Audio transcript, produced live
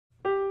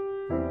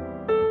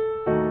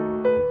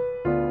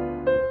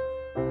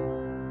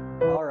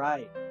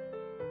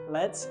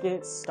Let's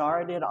get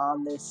started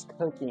on this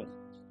cooking.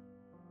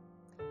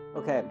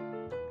 Okay,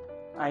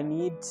 I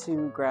need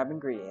to grab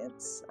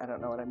ingredients. I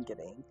don't know what I'm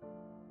getting.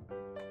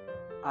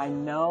 I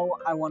know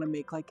I want to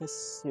make like a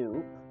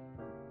soup.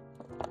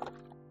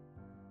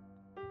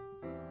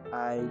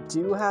 I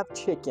do have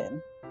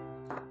chicken.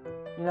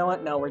 You know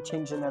what? No, we're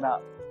changing it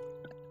up.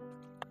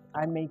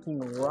 I'm making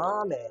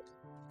ramen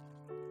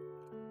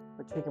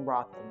with chicken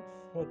broth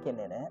and chicken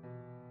in it.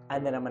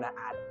 And then I'm going to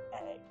add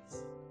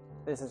eggs.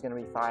 This is going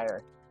to be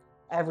fire.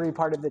 Every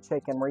part of the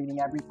chicken. We're eating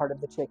every part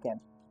of the chicken.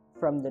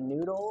 From the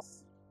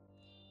noodles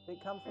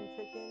that come from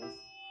chickens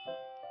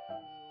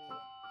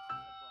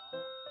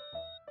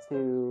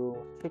to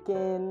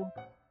chicken.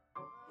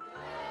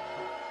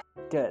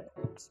 Good.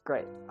 It's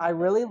great. I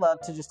really love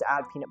to just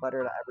add peanut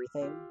butter to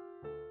everything.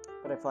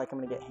 But I feel like I'm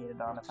going to get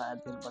hated on if I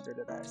add peanut butter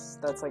to this.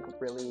 That's like a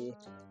really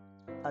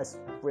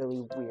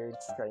weird,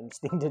 strange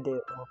thing to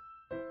do.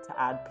 To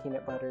add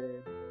peanut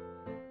butter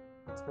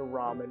to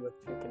ramen with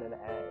chicken and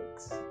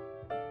eggs.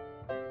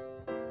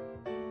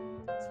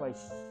 So I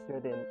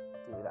shouldn't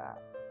do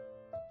that.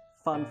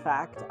 Fun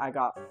fact, I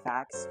got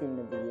FACS Student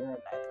of the Year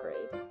in 9th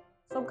grade.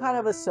 So I'm kind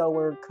of a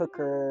sewer,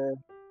 cooker,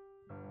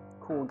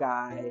 cool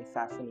guy,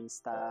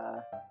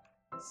 fashionista.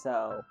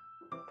 So,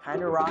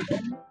 kind of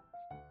rocking.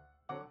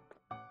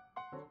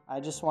 I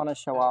just want to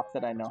show off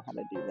that I know how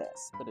to do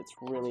this, but it's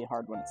really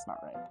hard when it's not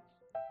right.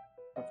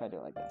 What if I do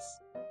it like this?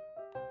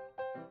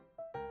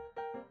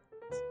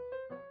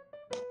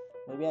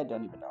 Maybe I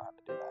don't even know how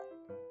to do that.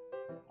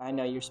 I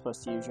know you're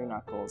supposed to use your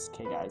knuckles.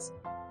 Okay, guys.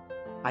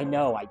 I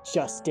know, I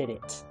just did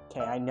it.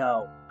 Okay, I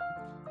know.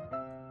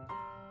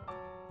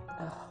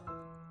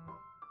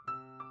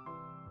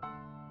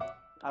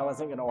 I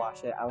wasn't going to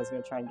wash it. I was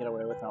going to try and get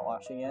away with not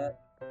washing it.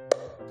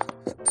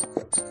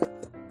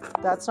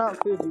 That's not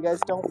food. You guys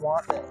don't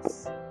want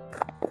this.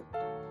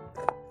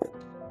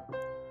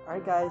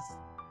 Alright, guys.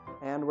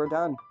 And we're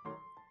done.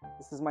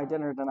 This is my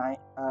dinner tonight.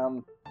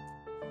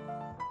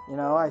 You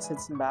know, I said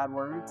some bad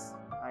words.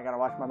 I gotta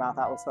wash my mouth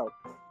out with soap.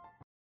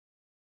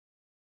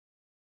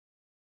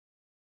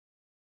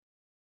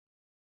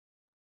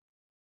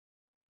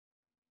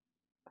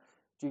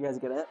 Did you guys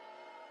get it?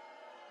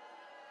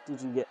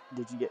 Did you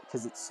get,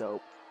 because it's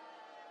soap.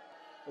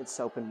 It's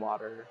soap and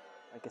water,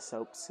 like a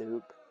soap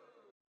soup.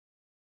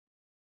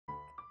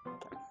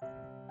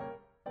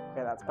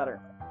 Okay, that's better.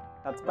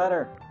 That's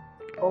better.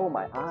 Oh,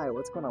 my eye,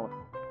 what's going on?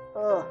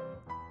 Ugh.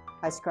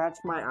 I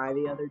scratched my eye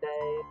the other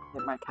day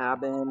at my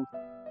cabin.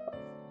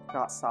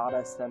 Got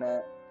sawdust in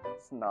it.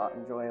 It's not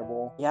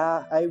enjoyable.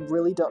 Yeah, I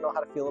really don't know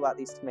how to feel about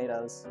these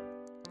tomatoes.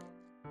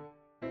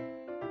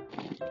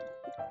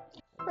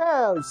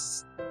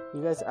 Gross!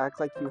 You guys act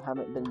like you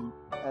haven't been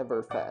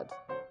ever fed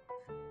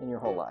in your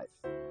whole life.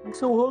 I'm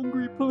so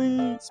hungry,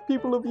 please,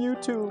 people of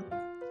YouTube.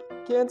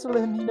 Cancel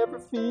him, he never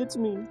feeds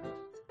me.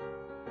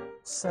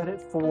 Set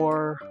it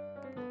for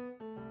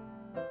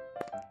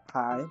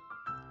high.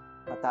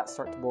 Let that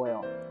start to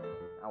boil.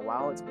 Now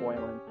while it's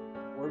boiling,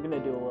 we're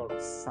gonna do a little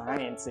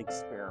science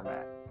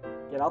experiment.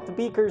 Get out the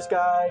beakers,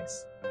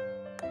 guys.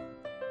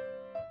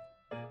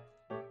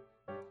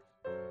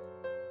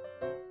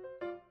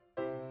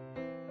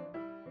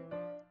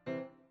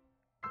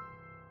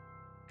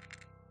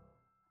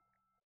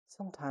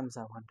 Sometimes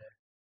I wonder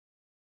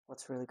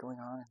what's really going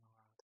on in the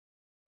world.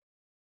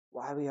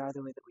 Why we are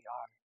the way that we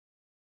are.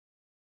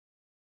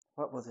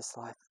 What will this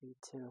life lead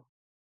to?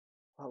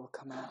 What will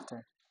come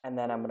after? And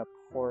then I'm gonna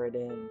pour it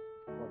in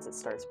once it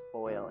starts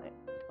boiling.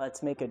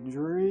 Let's make a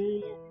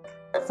drink.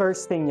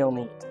 First thing you'll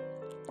need,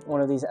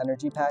 one of these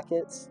energy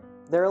packets.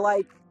 They're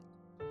like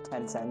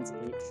 10 cents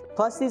each.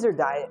 Plus these are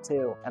diet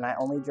too, and I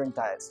only drink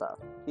diet stuff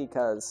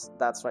because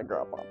that's what I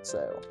grew up on,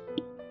 so.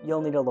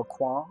 You'll need a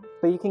liqueur,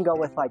 but you can go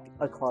with like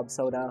a club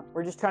soda.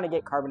 We're just trying to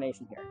get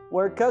carbonation here.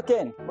 We're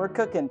cooking,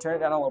 turn it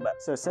down a little bit.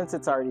 So since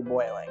it's already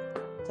boiling,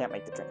 can't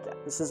make the drink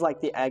yet. This is like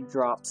the egg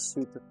drop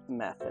soup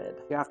method.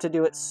 You have to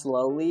do it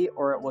slowly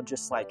or it will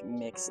just like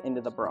mix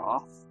into the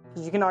broth.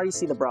 Because you can already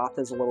see the broth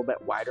is a little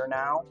bit wider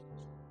now,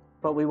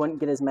 but we wouldn't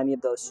get as many of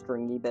those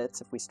stringy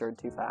bits if we stirred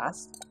too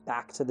fast.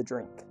 Back to the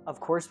drink. Of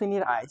course we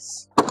need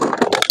ice.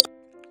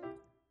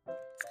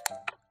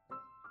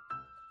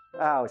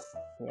 Oh,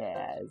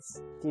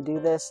 yes. If you do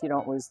this, you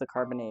don't lose the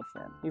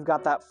carbonation. You've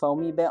got that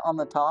foamy bit on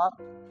the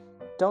top.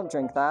 Don't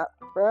drink that.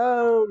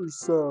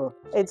 Gross.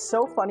 It's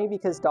so funny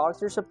because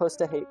dogs are supposed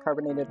to hate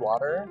carbonated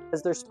water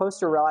because they're supposed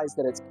to realize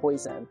that it's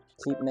poison.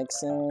 Keep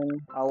mixing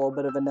a little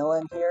bit of vanilla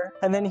in here.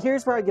 And then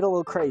here's where I get a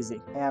little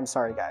crazy. Hey, I'm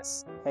sorry,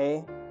 guys.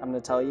 Hey, I'm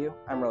gonna tell you,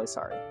 I'm really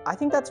sorry. I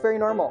think that's very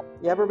normal.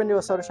 You ever been to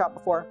a soda shop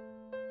before?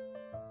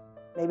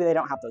 Maybe they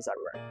don't have those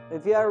everywhere.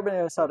 If you've ever been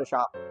to a soda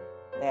shop,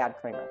 they add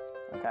creamer,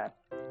 okay?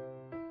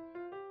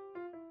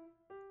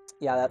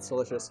 Yeah, that's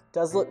delicious.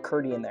 Does look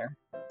curdy in there.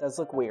 Does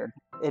look weird.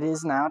 It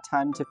is now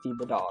time to feed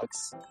the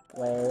dogs.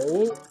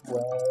 Wait.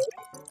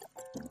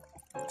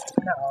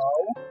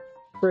 No.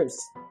 Bruce,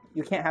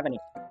 you can't have any.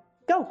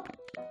 Go!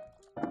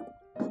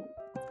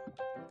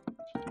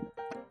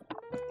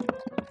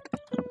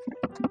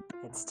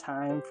 It's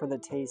time for the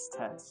taste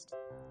test.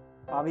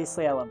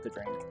 Obviously, I love the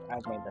drink.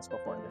 I've made this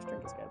before. This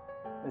drink is good.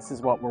 This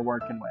is what we're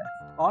working with.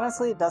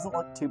 Honestly, it doesn't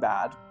look too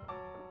bad.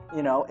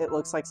 You know, it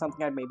looks like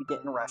something I'd maybe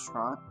get in a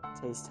restaurant.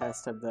 Taste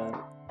test of the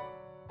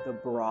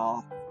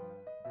broth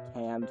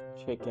canned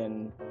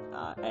chicken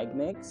egg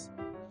mix.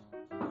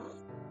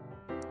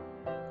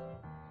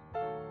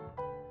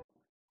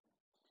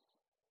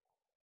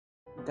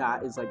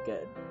 That is like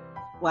good.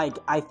 Like,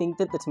 I think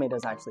that the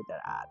tomatoes actually did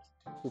add.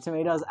 The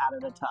tomatoes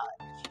added a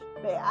touch.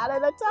 They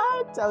added a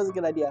touch. That was a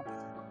good idea.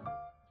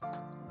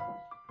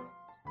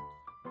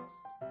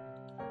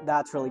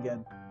 That's really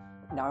good.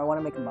 Now I want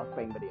to make a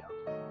mukbang video.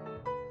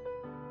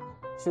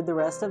 Should the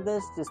rest of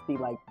this just be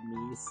like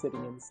me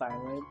sitting in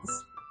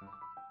silence,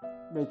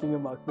 making a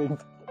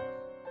mukbang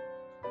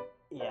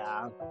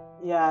video?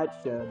 Yeah, it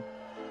should.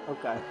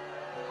 Okay.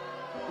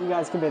 You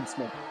guys convinced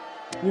me.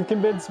 You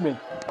convinced me.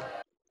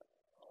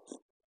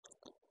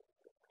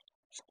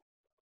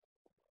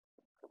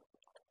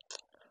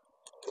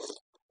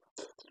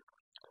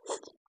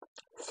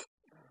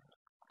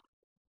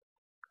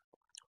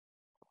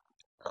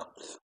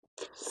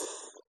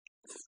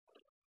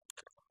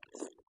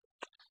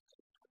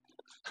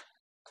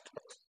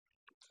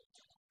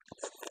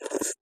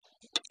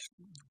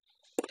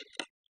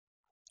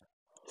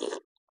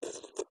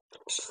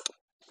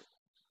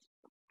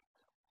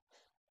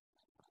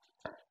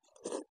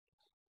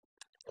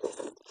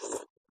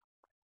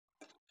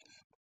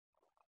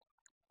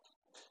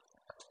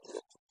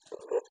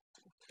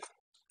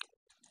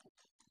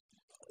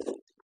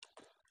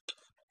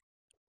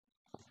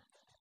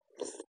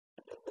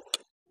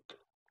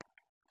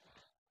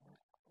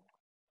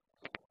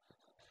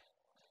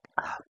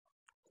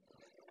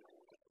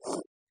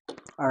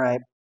 All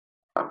right.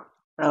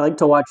 I like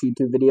to watch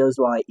YouTube videos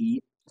while I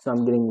eat, so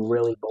I'm getting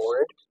really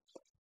bored.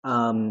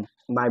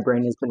 My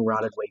brain has been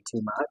rotted way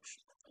too much.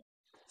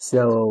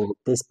 So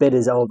this bit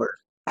is over.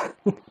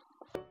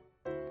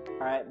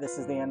 Alright, this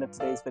is the end of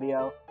today's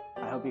video.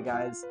 I hope you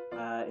guys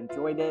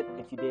enjoyed it.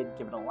 If you did,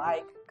 give it a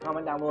like.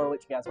 Comment down below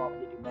what you guys want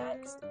me to do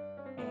next.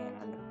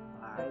 And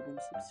subscribe and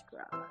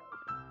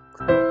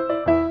subscribe.